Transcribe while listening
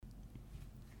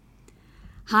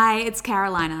Hi, it's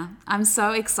Carolina. I'm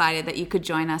so excited that you could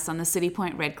join us on the City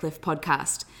Point Redcliffe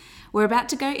podcast. We're about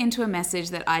to go into a message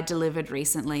that I delivered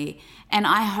recently, and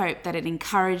I hope that it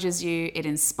encourages you, it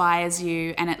inspires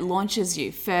you, and it launches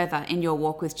you further in your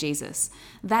walk with Jesus.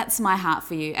 That's my heart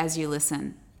for you as you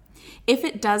listen. If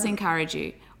it does encourage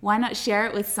you, why not share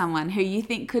it with someone who you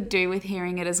think could do with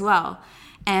hearing it as well?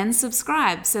 And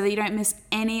subscribe so that you don't miss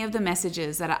any of the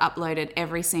messages that are uploaded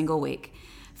every single week.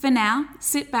 For now,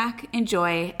 sit back,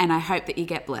 enjoy, and I hope that you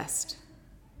get blessed.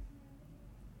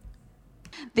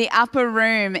 The upper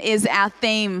room is our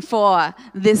theme for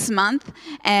this month,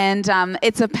 and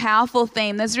it's a powerful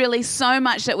theme. There's really so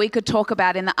much that we could talk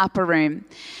about in the upper room,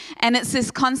 and it's this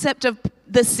concept of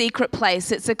the secret place.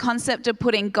 It's a concept of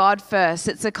putting God first.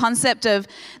 It's a concept of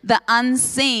the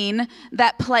unseen,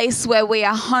 that place where we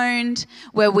are honed,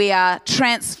 where we are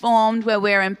transformed, where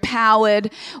we're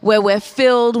empowered, where we're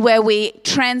filled, where we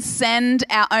transcend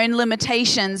our own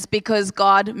limitations because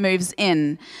God moves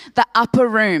in. The upper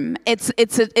room, it's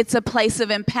a place of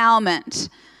empowerment.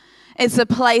 It's a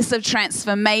place of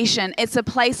transformation. It's a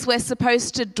place we're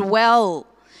supposed to dwell.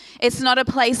 It's not a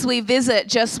place we visit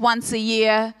just once a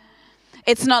year.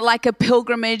 It's not like a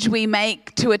pilgrimage we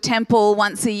make to a temple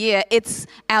once a year. It's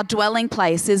our dwelling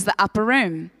place, is the upper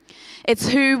room. It's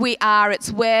who we are.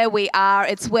 It's where we are.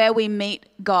 It's where we meet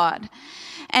God.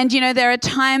 And you know, there are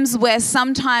times where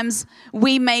sometimes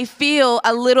we may feel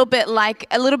a little bit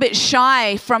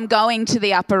shy from going to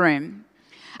the upper room.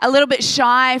 A little bit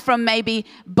shy from maybe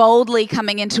boldly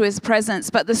coming into his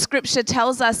presence. But the scripture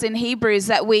tells us in Hebrews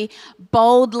that we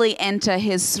boldly enter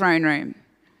his throne room.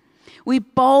 We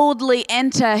boldly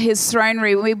enter his throne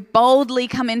room. We boldly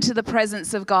come into the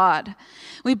presence of God.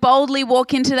 We boldly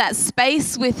walk into that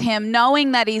space with him,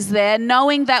 knowing that he's there,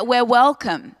 knowing that we're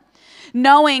welcome,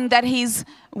 knowing that he's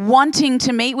wanting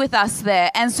to meet with us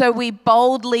there. And so we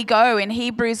boldly go. In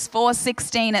Hebrews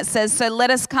 4:16, it says, "So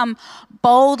let us come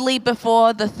boldly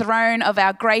before the throne of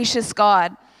our gracious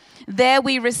God. There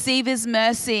we receive his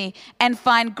mercy and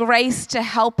find grace to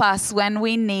help us when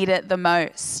we need it the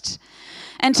most."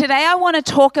 And today I want to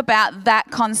talk about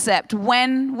that concept,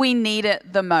 when we need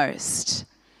it the most.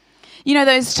 You know,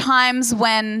 those times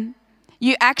when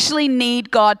you actually need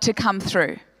God to come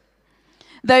through.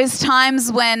 Those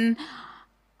times when,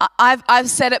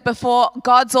 I've said it before,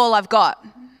 God's all I've got.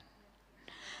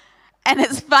 And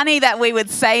it's funny that we would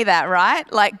say that, right?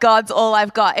 Like, God's all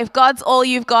I've got. If God's all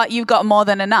you've got more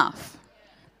than enough.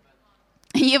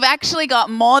 You've actually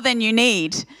got more than you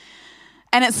need.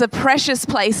 And it's a precious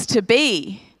place to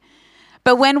be.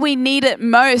 But when we need it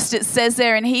most, it says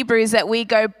there in Hebrews that we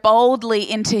go boldly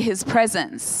into his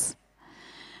presence.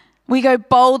 We go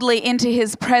boldly into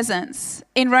his presence.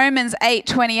 In Romans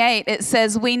 8:28, it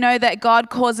says, "We know that God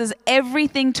causes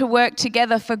everything to work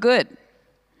together for good."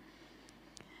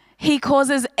 He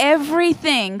causes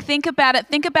everything. Think about it.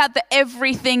 Think about the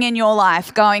everything in your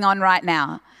life going on right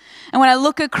now. And when I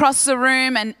look across the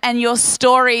room and your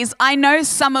stories, I know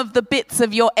some of the bits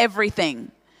of your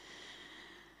everything.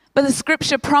 But the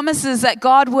scripture promises that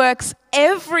God works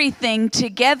everything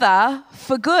together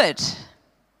for good.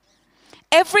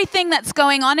 Everything that's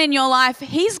going on in your life,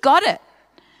 he's got it.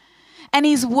 And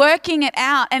he's working it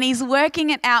out, and he's working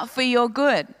it out for your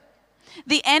good.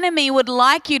 The enemy would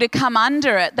like you to come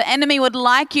under it. The enemy would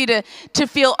like you to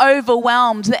feel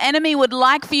overwhelmed. The enemy would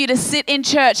like for you to sit in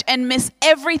church and miss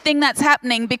everything that's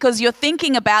happening because you're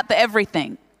thinking about the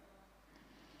everything.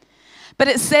 But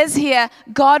it says here,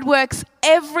 God works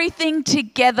everything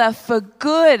together for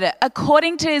good,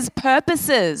 according to his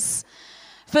purposes,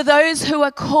 for those who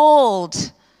are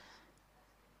called.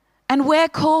 And we're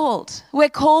called. We're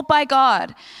called by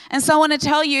God. And so I want to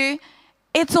tell you,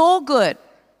 it's all good.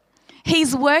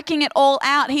 He's working it all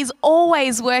out. He's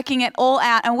always working it all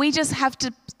out. And we just have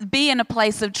to be in a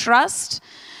place of trust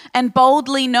and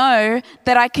boldly know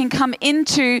that I can come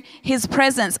into his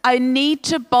presence. I need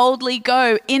to boldly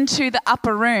go into the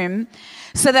upper room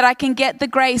so that I can get the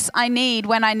grace I need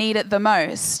when I need it the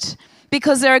most.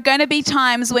 Because there are going to be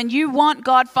times when you want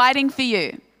God fighting for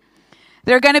you.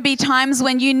 There are going to be times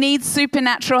when you need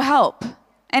supernatural help.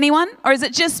 Anyone? Or is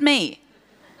it just me?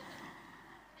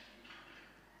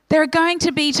 There are going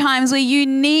to be times where you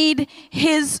need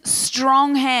his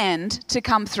strong hand to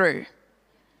come through.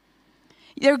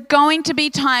 There are going to be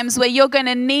times where you're going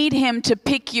to need him to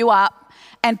pick you up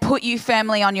and put you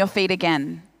firmly on your feet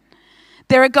again.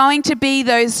 There are going to be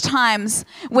those times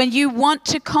when you want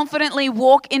to confidently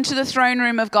walk into the throne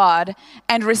room of God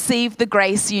and receive the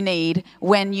grace you need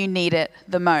when you need it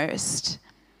the most.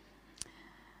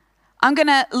 I'm going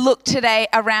to look today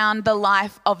around the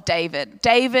life of David.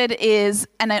 David is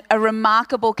a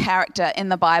remarkable character in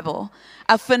the Bible,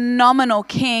 a phenomenal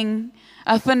king,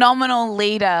 a phenomenal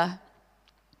leader.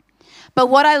 But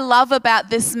what I love about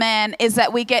this man is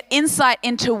that we get insight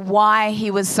into why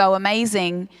he was so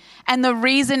amazing. And the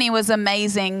reason he was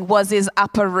amazing was his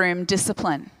upper room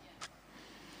discipline.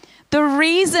 The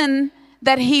reason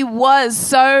that he was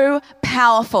so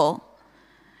powerful,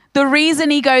 the reason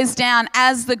he goes down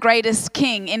as the greatest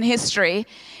king in history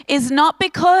is not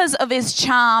because of his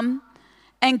charm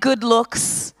and good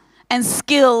looks and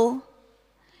skill.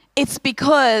 It's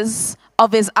because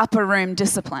of his upper room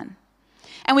discipline.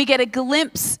 And we get a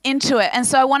glimpse into it. And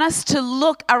so I want us to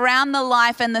look around the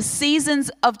life and the seasons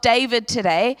of David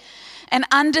today and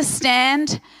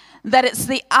understand that it's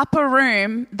the upper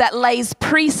room that lays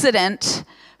precedent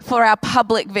for our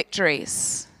public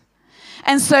victories.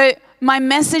 And so my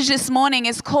message this morning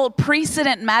is called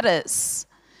Precedent Matters.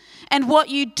 And what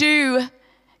you do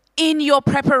in your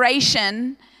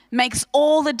preparation makes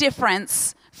all the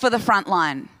difference for the front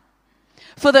line.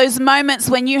 For those moments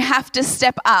when you have to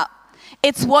step up.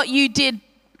 It's what you did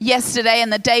yesterday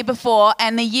and the day before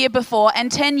and the year before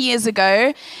and 10 years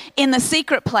ago in the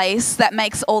secret place that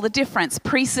makes all the difference.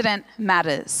 Precedent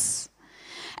matters.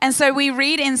 And so we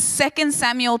read in 2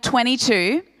 Samuel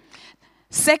 22.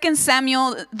 2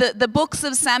 Samuel, the books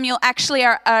of Samuel actually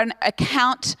are an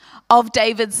account of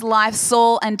David's life,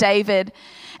 Saul and David.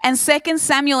 And 2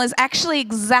 Samuel is actually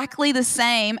exactly the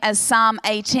same as Psalm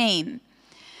 18.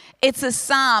 It's a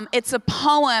psalm, it's a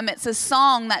poem, it's a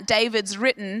song that David's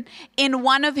written in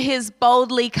one of his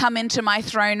boldly come into my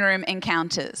throne room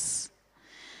encounters.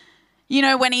 You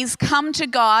know, when he's come to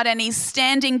God and he's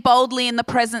standing boldly in the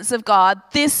presence of God,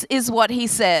 this is what he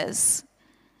says.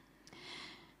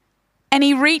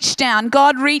 And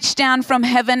God reached down from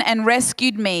heaven and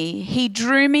rescued me. He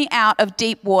drew me out of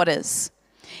deep waters.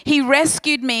 He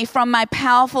rescued me from my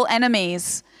powerful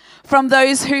enemies, from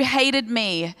those who hated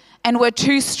me and were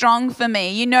too strong for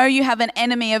me. You know you have an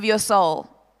enemy of your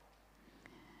soul.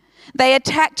 They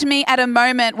attacked me at a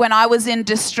moment when I was in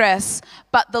distress,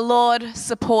 but the Lord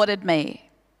supported me.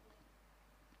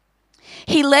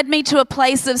 He led me to a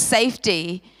place of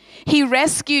safety. He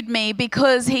rescued me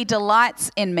because he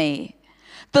delights in me.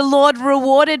 The Lord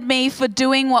rewarded me for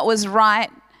doing what was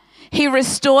right. He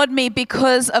restored me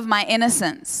because of my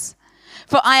innocence.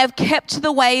 For I have kept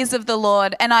the ways of the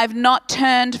Lord, and I have not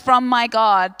turned from my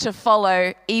God to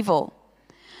follow evil.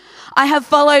 I have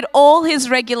followed all his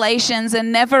regulations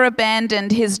and never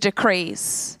abandoned his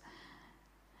decrees.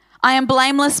 I am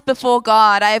blameless before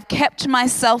God. I have kept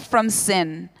myself from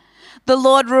sin. The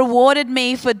Lord rewarded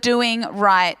me for doing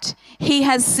right. He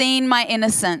has seen my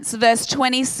innocence. Verse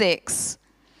 26.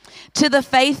 To the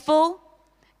faithful,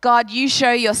 God, you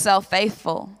show yourself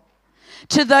faithful.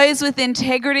 To those with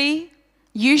integrity,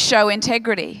 you show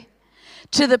integrity.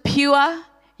 To the pure,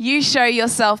 you show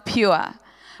yourself pure.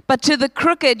 But to the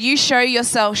crooked, you show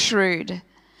yourself shrewd.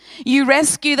 You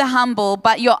rescue the humble,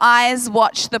 but your eyes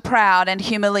watch the proud and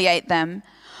humiliate them.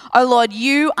 O Lord,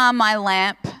 you are my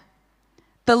lamp.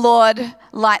 The Lord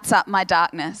lights up my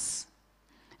darkness.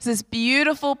 It's this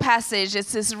beautiful passage.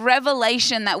 It's this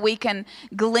revelation that we can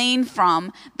glean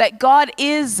from that God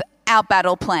is our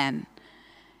battle plan.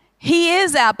 He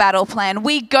is our battle plan.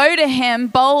 We go to him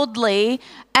boldly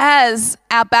as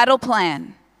our battle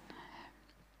plan.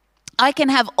 I can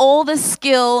have all the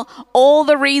skill, all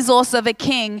the resource of a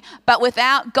king, but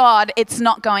without God, it's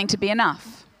not going to be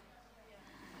enough.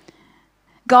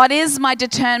 God is my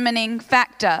determining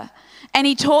factor. And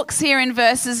he talks here in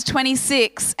verses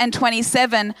 26 and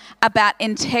 27 about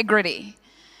integrity.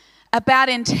 About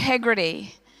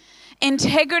integrity.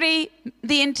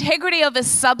 The integrity of a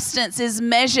substance is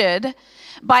measured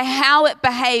by how it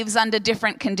behaves under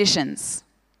different conditions.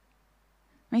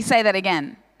 Let me say that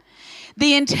again.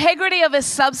 The integrity of a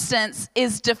substance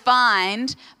is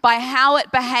defined by how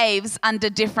it behaves under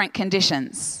different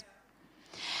conditions.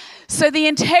 So the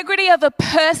integrity of a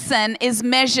person is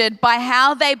measured by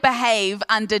how they behave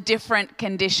under different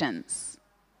conditions.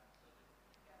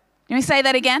 Let me say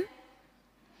that again.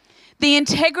 The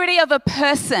integrity of a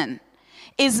person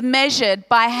is measured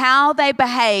by how they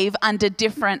behave under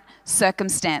different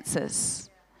circumstances.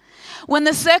 When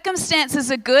the circumstances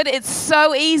are good, it's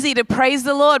so easy to praise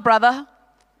the Lord, brother.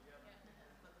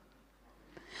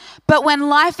 But when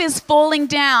life is falling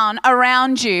down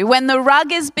around you, when the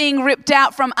rug is being ripped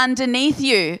out from underneath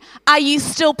you, are you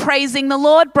still praising the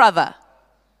Lord, brother?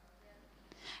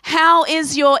 How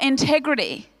is your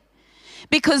integrity?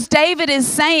 Because David is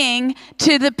saying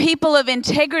to the people of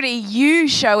integrity, you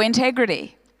show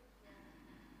integrity.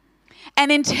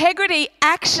 And integrity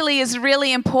actually is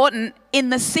really important in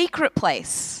the secret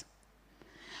place.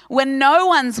 When no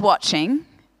one's watching,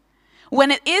 when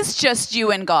it is just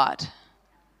you and God.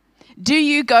 Do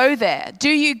you go there? Do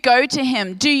you go to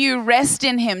him? Do you rest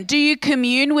in him? Do you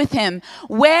commune with him?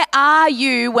 Where are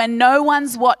you when no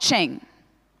one's watching?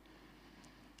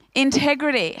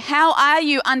 Integrity. How are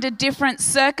you under different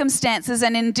circumstances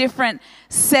and in different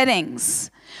settings?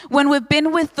 When we've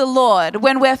been with the Lord,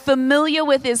 when we're familiar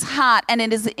with his heart and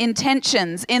his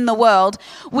intentions in the world,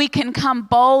 we can come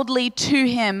boldly to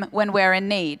him when we're in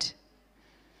need.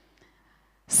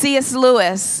 C.S.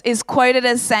 Lewis is quoted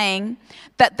as saying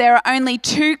that there are only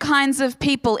two kinds of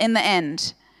people in the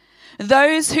end.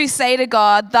 Those who say to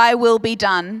God, thy will be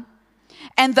done,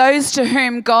 and those to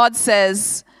whom God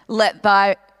says, let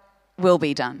thy will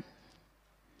be done.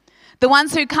 The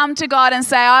ones who come to God and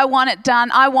say, I want it done,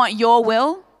 I want your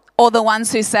will, or the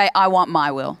ones who say, I want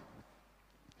my will.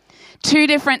 Two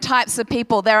different types of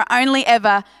people. There are only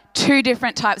ever two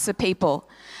different types of people.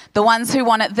 The ones who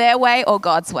want it their way or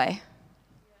God's way.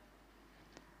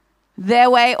 Their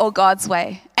way or God's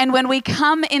way. And when we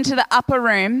come into the upper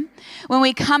room, when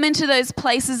we come into those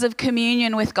places of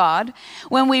communion with God,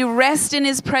 when we rest in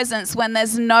his presence, when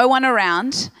there's no one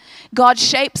around, God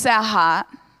shapes our heart.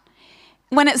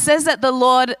 When it says that the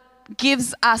Lord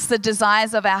gives us the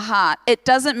desires of our heart, it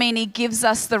doesn't mean he gives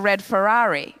us the red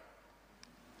Ferrari.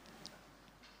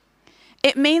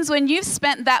 It means when you've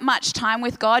spent that much time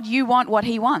with God, you want what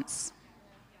he wants.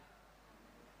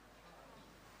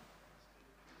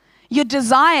 Your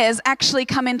desires actually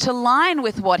come into line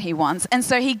with what he wants, and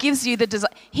so he gives you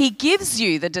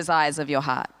the desires of your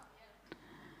heart.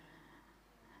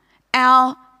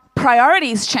 Our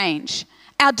priorities change.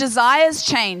 Our desires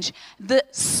change. The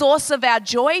source of our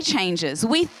joy changes.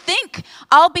 We think,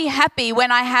 I'll be happy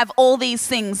when I have all these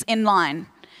things in line.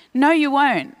 No, you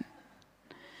won't.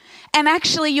 And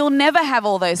actually, you'll never have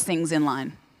all those things in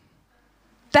line.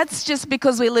 That's just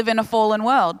because we live in a fallen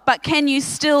world. But can you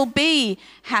still be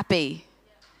happy?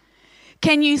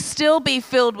 Can you still be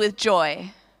filled with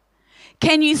joy?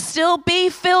 Can you still be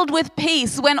filled with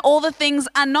peace when all the things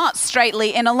are not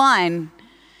straightly in a line?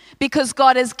 Because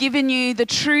God has given you the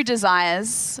true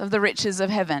desires of the riches of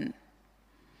heaven.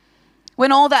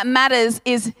 When all that matters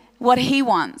is what he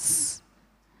wants.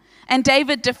 And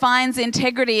David defines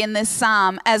integrity in this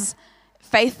psalm as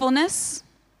faithfulness,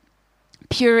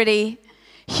 purity,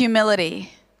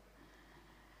 humility.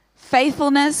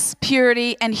 Faithfulness,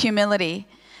 purity, and humility.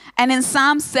 And in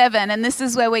Psalm 7, and this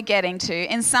is where we're getting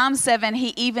to, in Psalm 7, he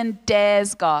even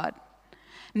dares God.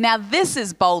 Now this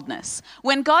is boldness.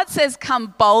 When God says,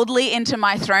 come boldly into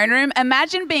my throne room,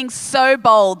 imagine being so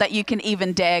bold that you can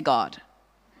even dare God.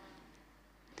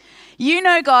 You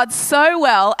know God so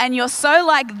well and you're so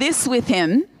like this with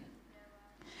him,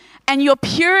 and your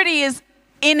purity is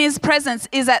in his presence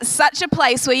is at such a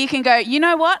place where you can go, you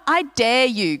know what? I dare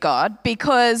you, God,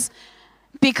 because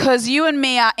you and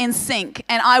me are in sync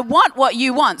and I want what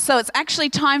you want. So it's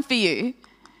actually time for you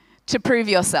to prove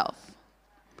yourself.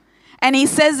 And he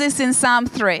says this in Psalm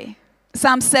 7,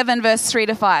 verse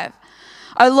 3-5.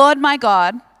 O Lord my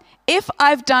God, if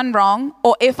I've done wrong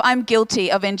or if I'm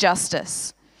guilty of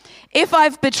injustice, if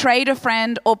I've betrayed a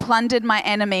friend or plundered my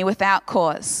enemy without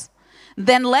cause,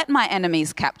 then let my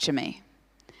enemies capture me.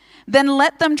 Then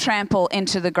let them trample me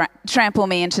into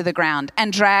the ground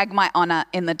and drag my honor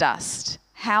in the dust.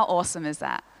 How awesome is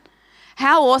that?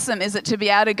 How awesome is it to be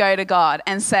able to go to God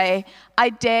and say, I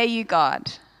dare you,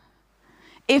 God.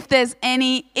 If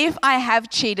I have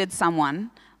cheated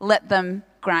someone, let them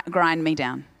grind me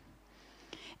down.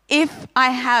 If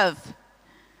I have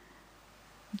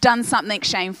done something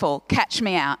shameful, catch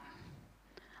me out.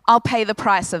 I'll pay the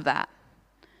price of that.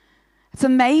 It's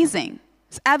amazing.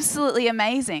 It's absolutely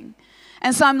amazing.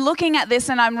 And so I'm looking at this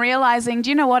and I'm realizing, do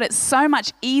you know what? It's so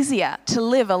much easier to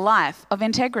live a life of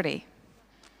integrity.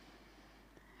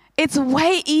 It's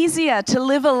way easier to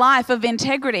live a life of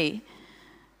integrity.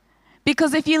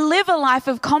 Because if you live a life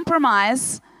of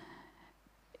compromise,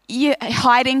 you're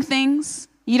hiding things.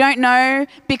 You don't know,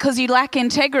 because you lack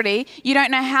integrity, you don't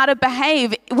know how to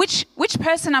behave. Which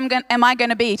person am I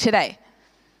going to be today?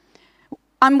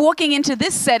 I'm walking into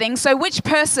this setting, so which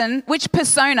persona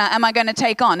am I going to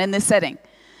take on in this setting?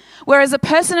 Whereas a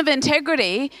person of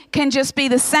integrity can just be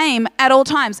the same at all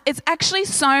times. It's actually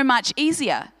so much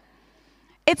easier.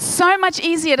 It's so much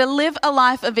easier to live a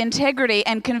life of integrity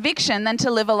and conviction than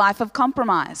to live a life of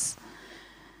compromise.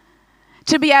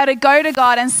 To be able to go to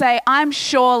God and say, I'm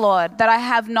sure, Lord, that I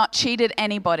have not cheated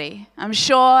anybody. I'm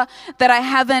sure that I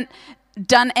haven't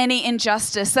done any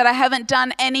injustice, that I haven't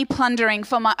done any plundering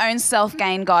for my own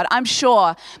self-gain, God. I'm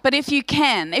sure. But if you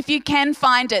can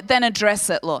find it, then address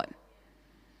it, Lord.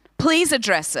 Please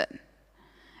address it.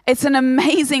 It's an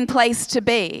amazing place to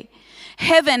be.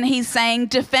 Heaven, he's saying,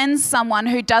 defends someone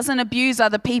who doesn't abuse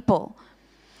other people.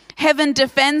 Heaven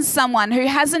defends someone who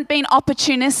hasn't been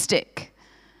opportunistic.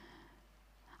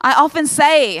 I often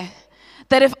say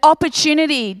that if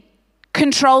opportunity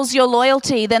controls your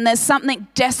loyalty, then there's something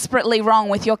desperately wrong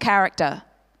with your character.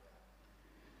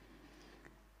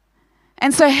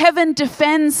 And so heaven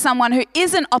defends someone who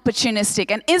isn't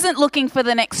opportunistic and isn't looking for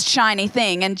the next shiny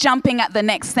thing and jumping at the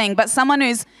next thing, but someone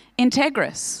who's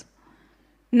integrous,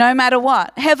 no matter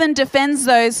what. Heaven defends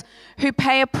those who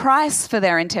pay a price for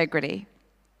their integrity.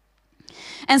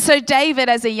 And so David,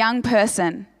 as a young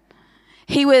person,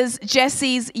 he was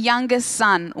Jesse's youngest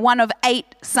son, one of 8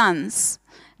 sons,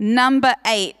 number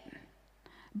 8,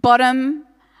 bottom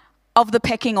of the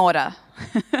pecking order.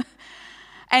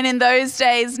 And in those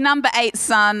days, number 8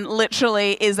 son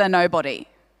literally is a nobody.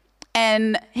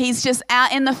 And he's just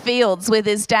out in the fields with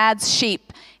his dad's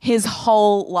sheep his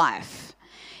whole life.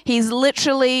 He's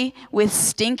literally with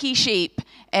stinky sheep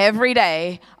every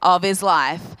day of his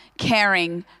life,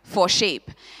 caring for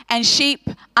sheep. And sheep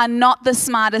are not the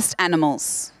smartest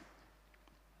animals.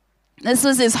 This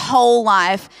was his whole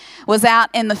life, was out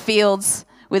in the fields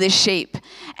with his sheep.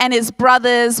 And his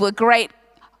brothers were great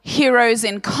heroes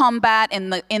in combat in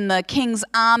the king's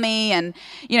army, and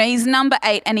he's number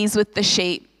 8 and he's with the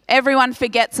sheep. Everyone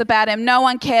forgets about him. No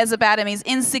one cares about him. He's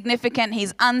insignificant.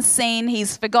 He's unseen.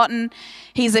 He's forgotten.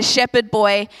 He's a shepherd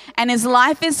boy, and his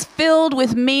life is filled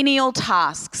with menial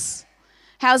tasks.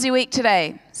 How's your week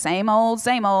today? Same old,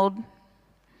 same old.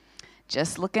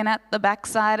 Just looking at the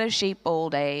backside of sheep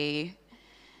all day.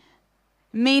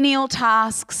 Menial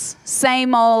tasks,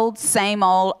 same old,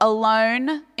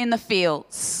 alone in the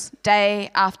fields, day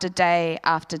after day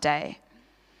after day.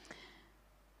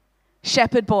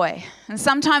 Shepherd boy. And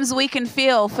sometimes we can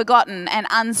feel forgotten and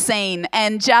unseen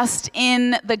and just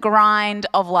in the grind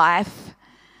of life.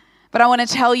 But I want to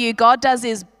tell you, God does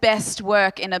his best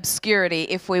work in obscurity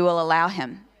if we will allow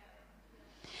him.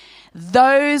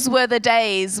 Those were the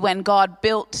days when God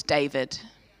built David.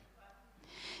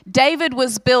 David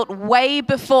was built way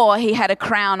before he had a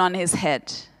crown on his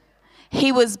head.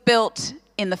 He was built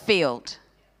in the field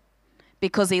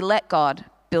because he let God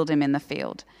build him in the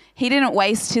field. He didn't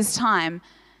waste his time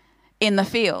in the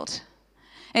field.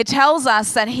 It tells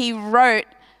us that he wrote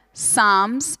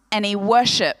psalms and he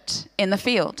worshipped in the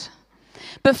field.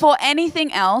 Before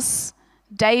anything else,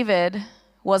 David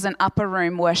was an upper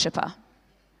room worshiper.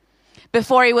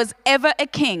 Before he was ever a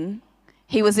king,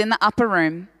 he was in the upper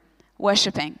room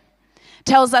worshipping.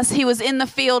 Tells us he was in the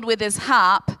field with his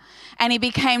harp and he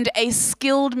became a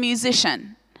skilled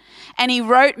musician. And he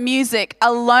wrote music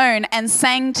alone and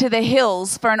sang to the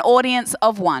hills for an audience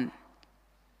of one.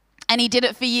 And he did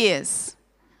it for years.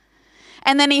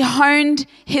 And then he honed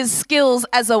his skills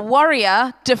as a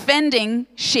warrior defending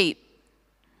sheep.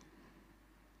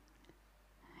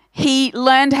 He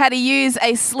learned how to use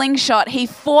a slingshot. He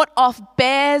fought off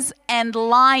bears and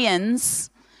lions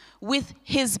with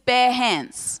his bare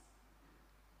hands.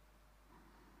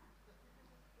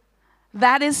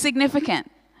 That is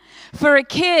significant. For a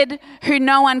kid who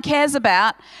no one cares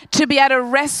about to be able to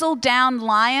wrestle down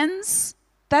lions,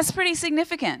 that's pretty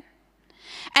significant.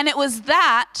 And it was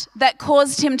that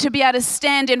caused him to be able to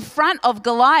stand in front of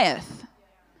Goliath.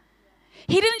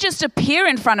 He didn't just appear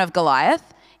in front of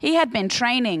Goliath. He had been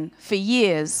training for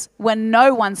years when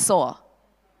no one saw.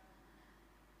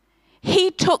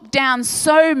 He took down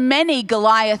so many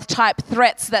Goliath-type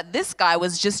threats that this guy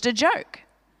was just a joke.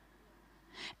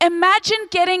 Imagine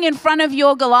getting in front of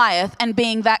your Goliath and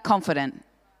being that confident.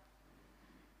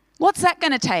 What's that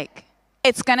going to take?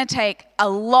 It's going to take a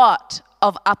lot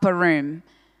of upper room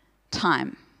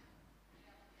time.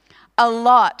 A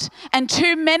lot. And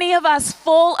too many of us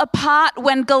fall apart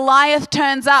when Goliath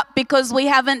turns up because we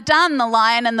haven't done the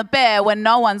lion and the bear when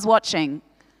no one's watching.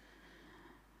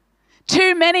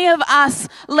 Too many of us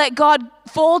let God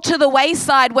fall to the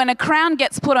wayside when a crown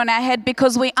gets put on our head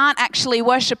because we aren't actually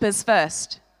worshippers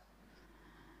first.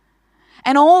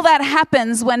 And all that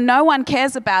happens when no one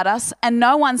cares about us and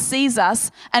no one sees us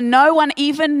and no one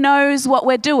even knows what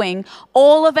we're doing.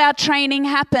 All of our training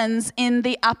happens in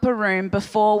the upper room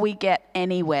before we get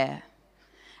anywhere.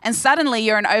 And suddenly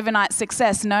you're an overnight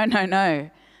success.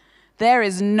 No. There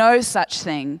is no such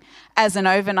thing as an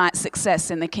overnight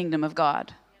success in the kingdom of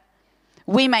God.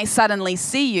 We may suddenly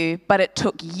see you, but it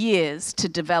took years to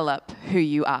develop who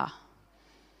you are.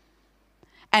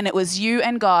 And it was you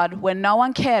and God when no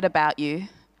one cared about you,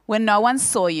 when no one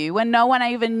saw you, when no one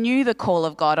even knew the call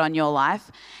of God on your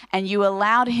life, and you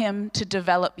allowed him to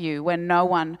develop you when no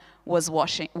one was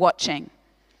watching.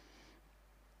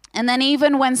 And then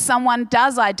even when someone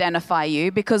does identify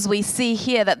you, because we see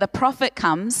here that the prophet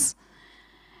comes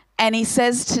and he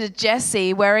says to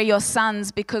Jesse, "Where are your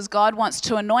sons?" Because God wants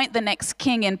to anoint the next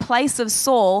king in place of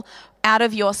Saul out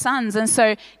of your sons. And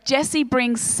so Jesse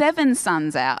brings 7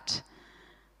 sons out.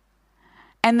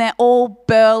 And they're all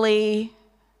burly.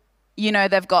 You know,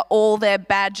 they've got all their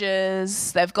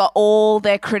badges. They've got all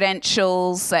their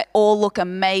credentials. They all look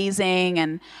amazing.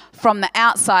 And from the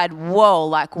outside, whoa,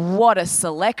 like what a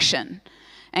selection.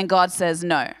 And God says,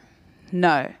 no,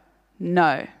 no,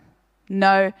 no,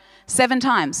 no. 7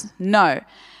 times, no.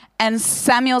 And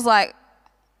Samuel's like,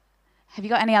 "Have you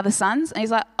got any other sons?" And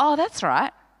he's like, "Oh, that's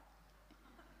right."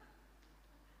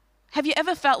 Have you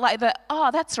ever felt like the, "Oh,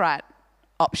 that's right"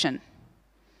 option?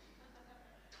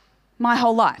 My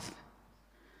whole life.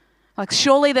 Like,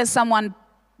 surely there's someone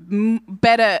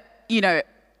better,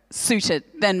 suited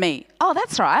than me. "Oh,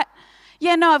 that's right.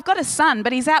 Yeah, no, I've got a son,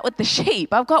 but he's out with the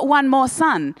sheep. I've got one more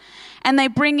son." And they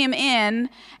bring him in,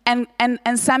 and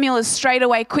Samuel is straight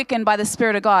away quickened by the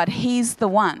Spirit of God. He's the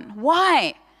one.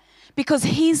 Why? Because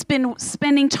he's been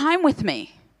spending time with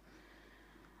me.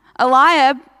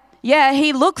 Eliab, yeah,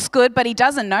 he looks good, but he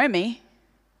doesn't know me.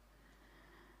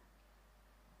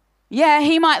 Yeah,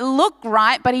 he might look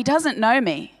right, but he doesn't know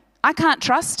me. I can't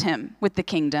trust him with the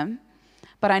kingdom,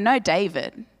 but I know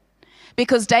David,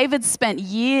 because David spent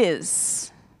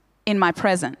years in my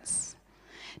presence.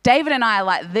 David and I are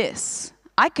like this.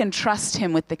 I can trust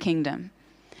him with the kingdom.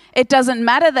 It doesn't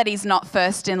matter that he's not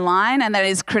first in line and that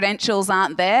his credentials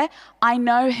aren't there. I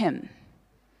know him.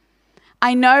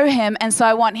 I know him, and so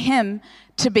I want him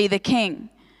to be the king.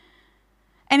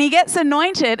 And he gets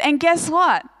anointed, and guess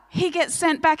what? He gets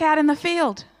sent back out in the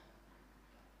field.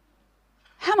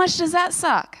 How much does that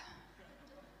suck?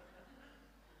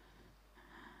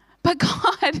 But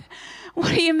God,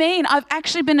 what do you mean? I've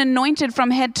actually been anointed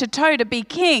from head to toe to be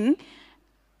king,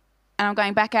 and I'm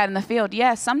going back out in the field.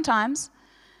 Yeah, sometimes.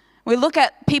 We look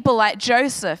at people like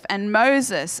Joseph and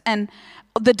Moses, and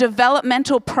the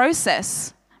developmental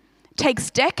process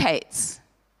takes decades.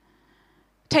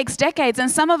 And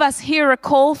some of us hear a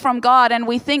call from God, and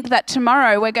we think that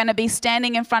tomorrow we're going to be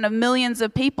standing in front of millions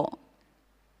of people.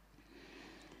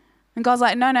 And God's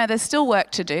like, no, there's still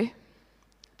work to do.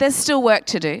 There's still work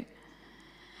to do.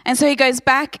 And so he goes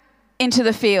back into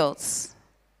the fields.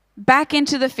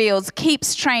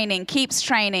 Keeps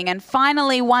training. And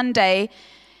finally one day,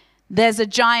 there's a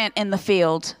giant in the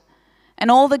field. And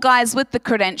all the guys with the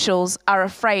credentials are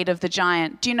afraid of the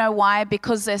giant. Do you know why?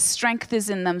 Because their strength is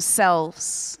in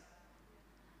themselves.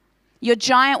 Your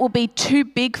giant will be too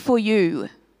big for you.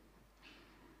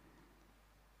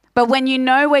 But when you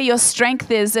know where your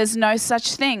strength is, there's no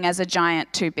such thing as a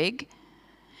giant too big.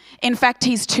 In fact,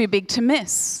 he's too big to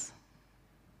miss.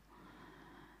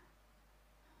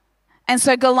 And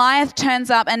so Goliath turns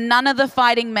up, and none of the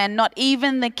fighting men, not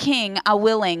even the king, are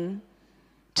willing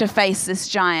to face this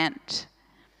giant.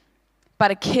 But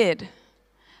a kid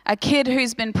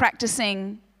who's been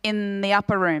practicing in the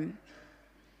upper room,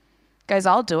 goes,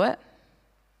 "I'll do it.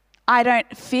 I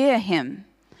don't fear him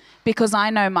because I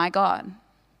know my God.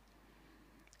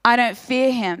 I don't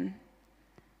fear him."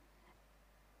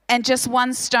 And just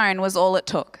one stone was all it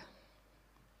took.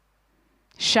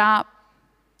 Sharp,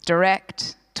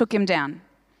 direct, took him down.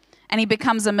 And he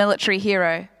becomes a military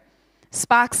hero.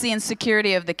 Sparks the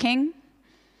insecurity of the king.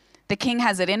 The king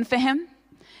has it in for him.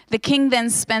 The king then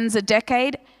spends a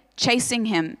decade chasing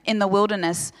him in the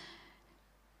wilderness.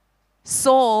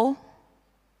 Saul,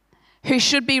 who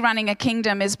should be running a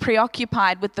kingdom, is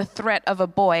preoccupied with the threat of a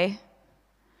boy.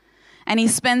 And he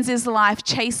spends his life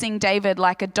chasing David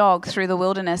like a dog through the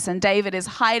wilderness. And David is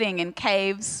hiding in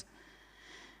caves.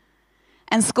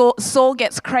 And Saul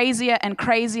gets crazier and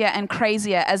crazier and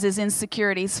crazier as his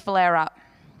insecurities flare up.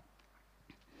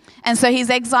 And so he's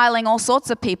exiling all sorts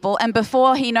of people. And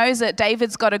before he knows it,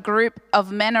 David's got a group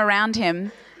of men around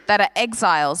him that are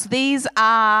exiles. These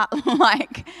are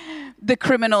like the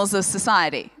criminals of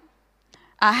society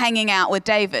are hanging out with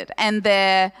David. And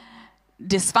they're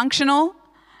dysfunctional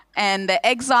and they're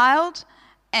exiled.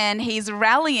 And he's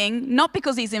rallying, not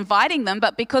because he's inviting them,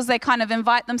 but because they kind of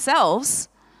invite themselves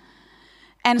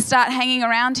and start hanging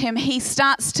around him. He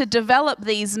starts to develop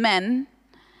these men,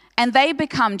 and they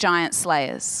become giant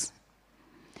slayers.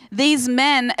 These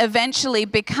men eventually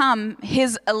become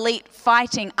his elite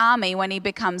fighting army when he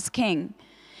becomes king.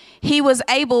 He was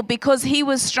able, because he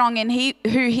was strong in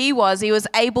who he was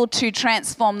able to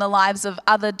transform the lives of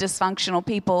other dysfunctional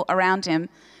people around him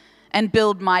and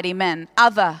build mighty men,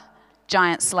 other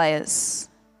giant slayers.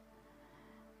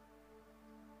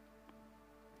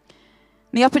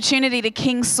 The opportunity to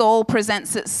kill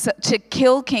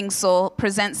King Saul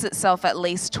presents itself at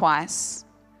least twice.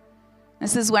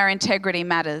 This is where integrity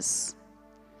matters.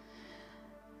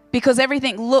 Because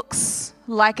everything looks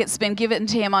like it's been given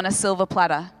to him on a silver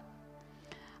platter.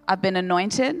 I've been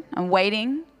anointed. I'm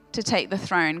waiting to take the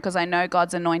throne because I know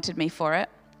God's anointed me for it.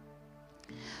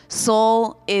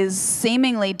 Saul is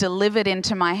seemingly delivered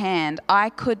into my hand. I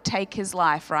could take his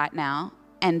life right now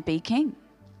and be king.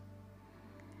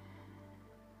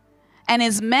 And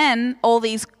his men, all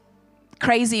these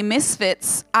crazy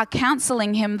misfits, are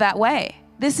counseling him that way.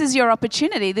 This is your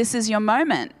opportunity. This is your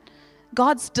moment.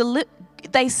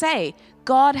 They say,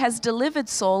 God has delivered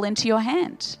Saul into your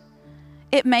hand.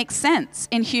 It makes sense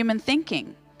in human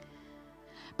thinking.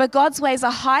 But God's ways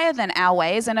are higher than our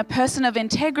ways, and a person of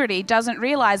integrity doesn't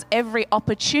realize every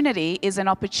opportunity is an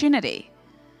opportunity.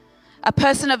 A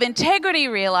person of integrity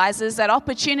realizes that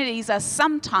opportunities are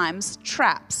sometimes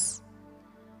traps.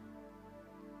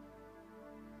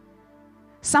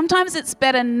 Sometimes it's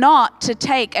better not to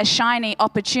take a shiny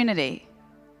opportunity.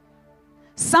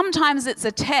 Sometimes it's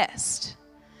a test.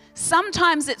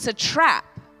 Sometimes it's a trap.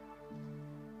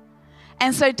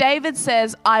 And so David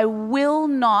says, I will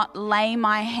not lay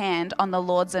my hand on the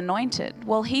Lord's anointed.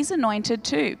 Well, he's anointed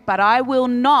too, but I will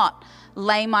not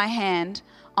lay my hand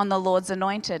on the Lord's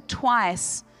anointed.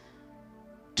 Twice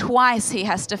he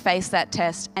has to face that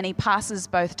test, and he passes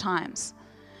both times.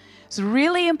 It's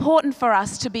really important for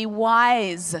us to be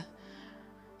wise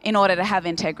in order to have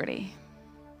integrity,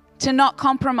 to not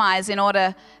compromise in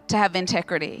order to have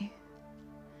integrity.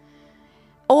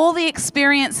 All the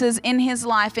experiences in his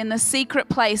life, in the secret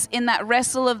place, in that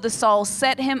wrestle of the soul,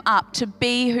 set him up to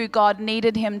be who God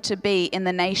needed him to be in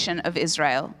the nation of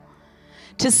Israel,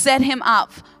 to set him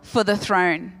up for the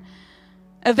throne.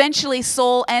 Eventually,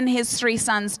 Saul and his 3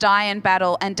 sons die in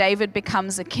battle, and David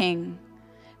becomes a king.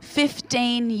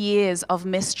 15 years of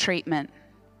mistreatment.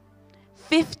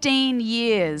 15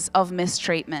 years of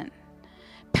mistreatment.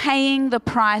 Paying the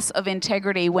price of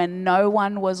integrity when no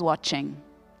one was watching.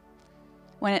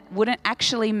 When it wouldn't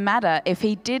actually matter if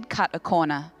he did cut a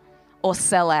corner or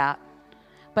sell out.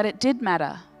 But it did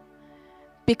matter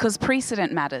because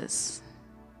precedent matters.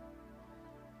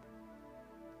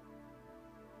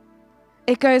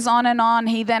 It goes on and on.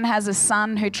 He then has a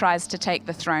son who tries to take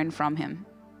the throne from him.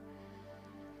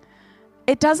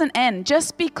 It doesn't end.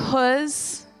 Just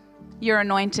because you're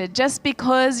anointed, just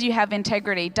because you have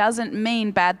integrity, doesn't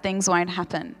mean bad things won't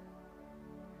happen.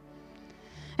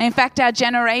 In fact, our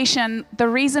generation, the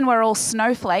reason we're all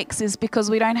snowflakes is because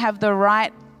we don't have the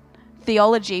right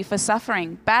theology for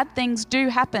suffering. Bad things do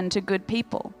happen to good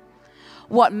people.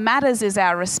 What matters is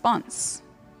our response.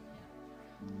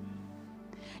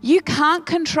 You can't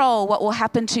control what will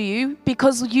happen to you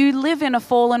because you live in a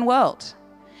fallen world.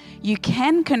 You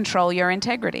can control your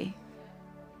integrity.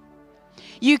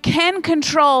 You can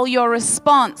control your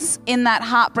response in that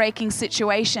heartbreaking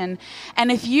situation.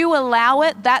 And if you allow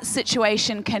it, that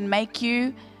situation can make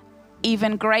you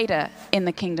even greater in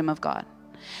the kingdom of God.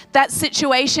 That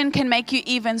situation can make you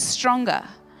even stronger.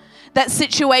 That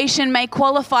situation may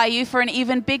qualify you for an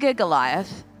even bigger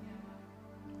Goliath.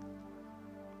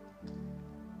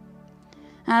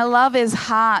 And I love his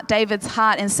heart, David's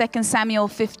heart. In 2 Samuel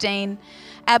 15,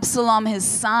 Absalom, his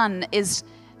son, is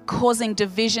causing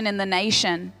division in the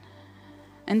nation.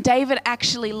 And David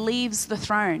actually leaves the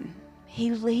throne.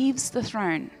 He leaves the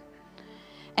throne.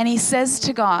 And he says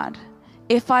to God,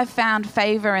 if I found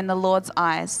favor in the Lord's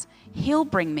eyes, he'll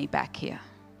bring me back here.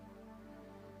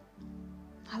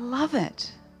 I love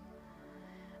it.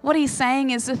 What he's saying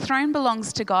is the throne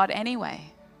belongs to God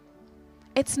anyway.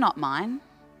 It's not mine.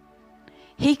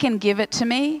 He can give it to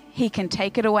me. He can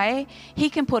take it away. He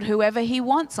can put whoever he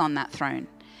wants on that throne.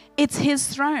 It's his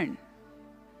throne.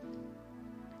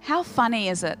 How funny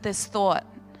is it, this thought?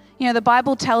 You know, the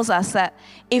Bible tells us that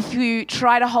if you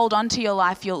try to hold on to your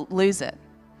life, you'll lose it.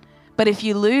 But if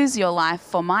you lose your life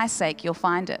for my sake, you'll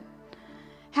find it.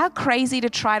 How crazy to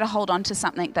try to hold on to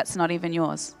something that's not even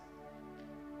yours.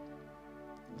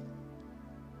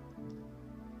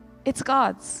 It's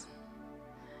God's.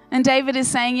 And David is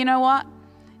saying, you know what?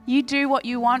 You do what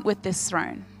you want with this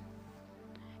throne.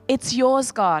 It's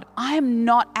yours, God. I am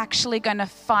not actually going to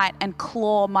fight and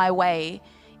claw my way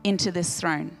into this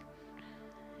throne.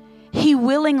 He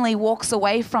willingly walks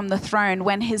away from the throne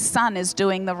when his son is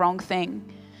doing the wrong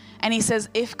thing. And he says,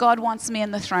 if God wants me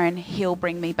in the throne, he'll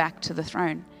bring me back to the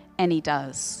throne. And he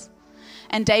does.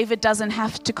 And David doesn't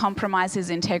have to compromise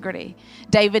his integrity.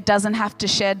 David doesn't have to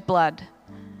shed blood.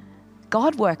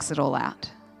 God works it all out.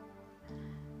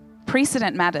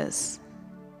 Precedent matters.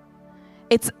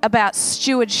 It's about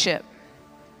stewardship.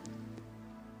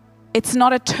 It's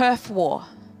not a turf war.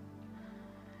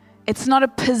 It's not a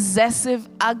possessive,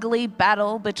 ugly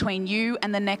battle between you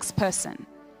and the next person.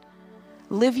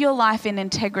 Live your life in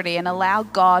integrity and allow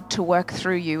God to work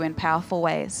through you in powerful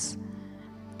ways.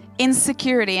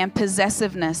 Insecurity and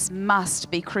possessiveness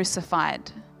must be crucified.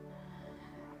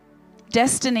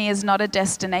 Destiny is not a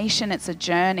destination, it's a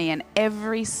journey, and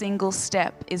every single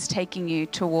step is taking you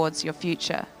towards your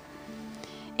future.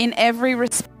 In every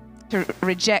respect, to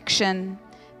rejection,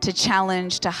 to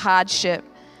challenge, to hardship,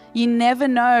 you never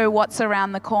know what's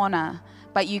around the corner,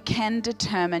 but you can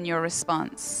determine your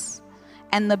response.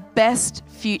 And the best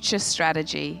future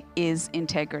strategy is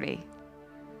integrity.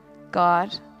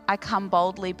 God, I come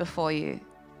boldly before you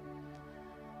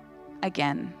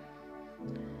again,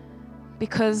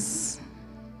 because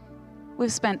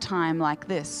we've spent time like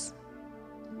this.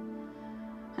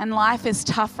 And life is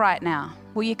tough right now.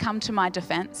 Will you come to my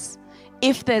defense?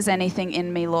 If there's anything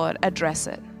in me, Lord, address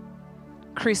it.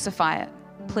 Crucify it,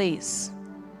 please.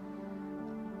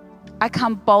 I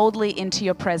come boldly into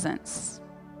your presence.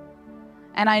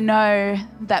 And I know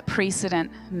that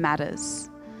precedent matters.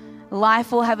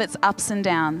 Life will have its ups and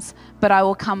downs, but I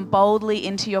will come boldly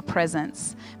into your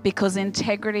presence because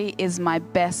integrity is my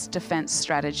best defense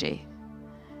strategy.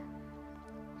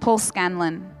 Paul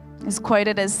Scanlon is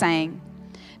quoted as saying,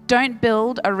 "Don't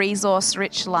build a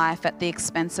resource-rich life at the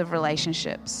expense of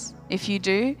relationships. If you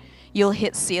do, you'll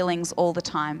hit ceilings all the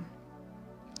time."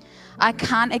 I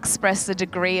can't express the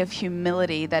degree of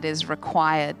humility that is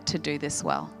required to do this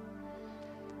well.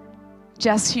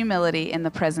 Just humility in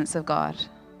the presence of God.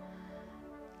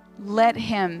 Let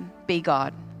Him be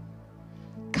God.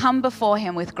 Come before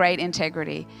Him with great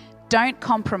integrity. Don't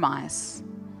compromise.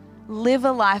 Live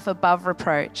a life above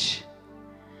reproach.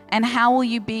 And how will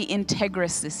you be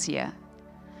integrous this year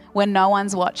when no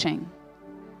one's watching?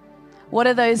 What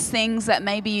are those things that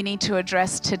maybe you need to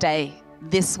address today,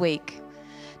 this week,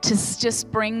 to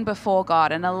just bring before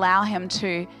God and allow Him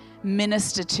to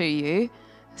minister to you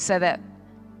so that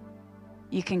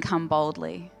you can come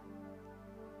boldly?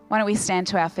 Why don't we stand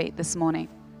to our feet this morning?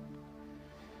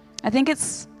 I think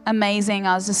it's amazing.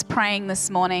 I was just praying this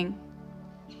morning.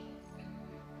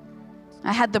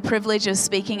 I had the privilege of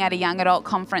speaking at a young adult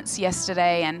conference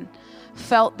yesterday and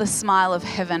felt the smile of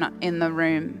heaven in the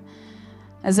room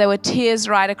as there were tears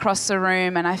right across the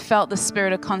room, and I felt the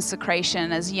spirit of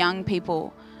consecration as young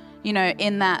people,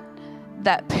 in that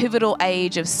pivotal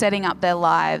age of setting up their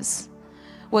lives,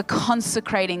 were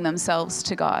consecrating themselves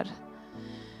to God.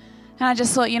 And I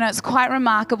just thought, it's quite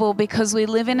remarkable because we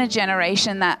live in a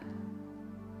generation that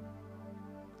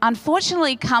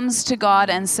unfortunately comes to God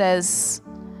and says,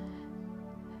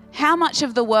 how much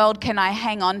of the world can I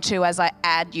hang on to as I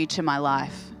add you to my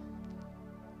life?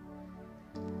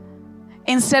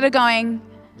 Instead of going,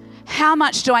 how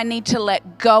much do I need to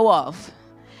let go of?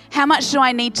 How much do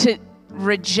I need to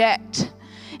reject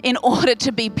in order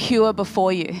to be pure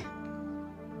before you?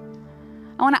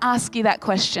 I want to ask you that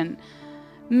question.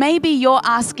 Maybe you're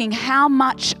asking, how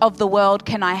much of the world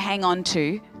can I hang on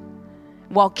to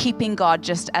while keeping God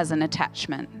just as an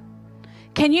attachment?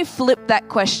 Can you flip that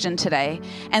question today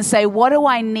and say, what do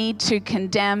I need to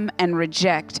condemn and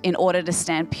reject in order to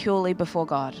stand purely before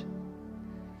God?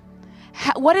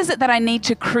 What is it that I need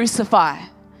to crucify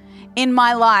in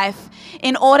my life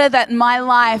in order that my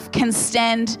life can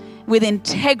stand with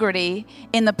integrity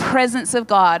in the presence of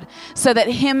God so that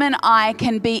Him and I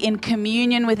can be in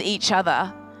communion with each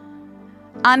other,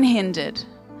 unhindered?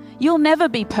 You'll never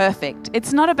be perfect.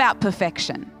 It's not about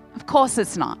perfection. Of course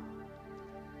it's not.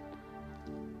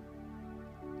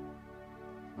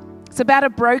 It's about a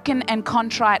broken and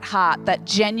contrite heart that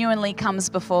genuinely comes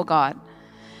before God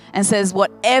and says,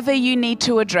 whatever you need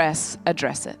to address,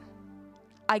 address it.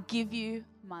 I give you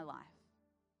my life.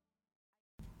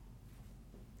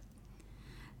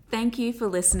 Thank you for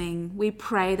listening. We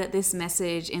pray that this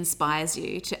message inspires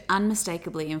you to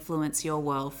unmistakably influence your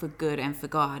world for good and for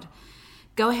God.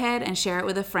 Go ahead and share it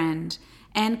with a friend.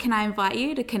 And can I invite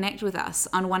you to connect with us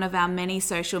on one of our many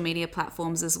social media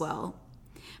platforms as well?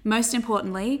 Most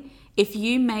importantly, if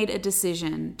you made a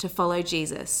decision to follow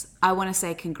Jesus, I want to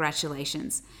say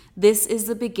congratulations. This is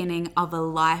the beginning of a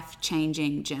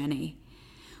life-changing journey.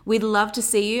 We'd love to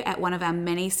see you at one of our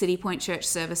many City Point Church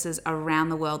services around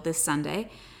the world this Sunday.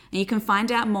 And you can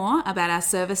find out more about our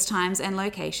service times and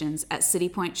locations at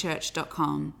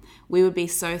citypointchurch.com. We would be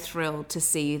so thrilled to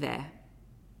see you there.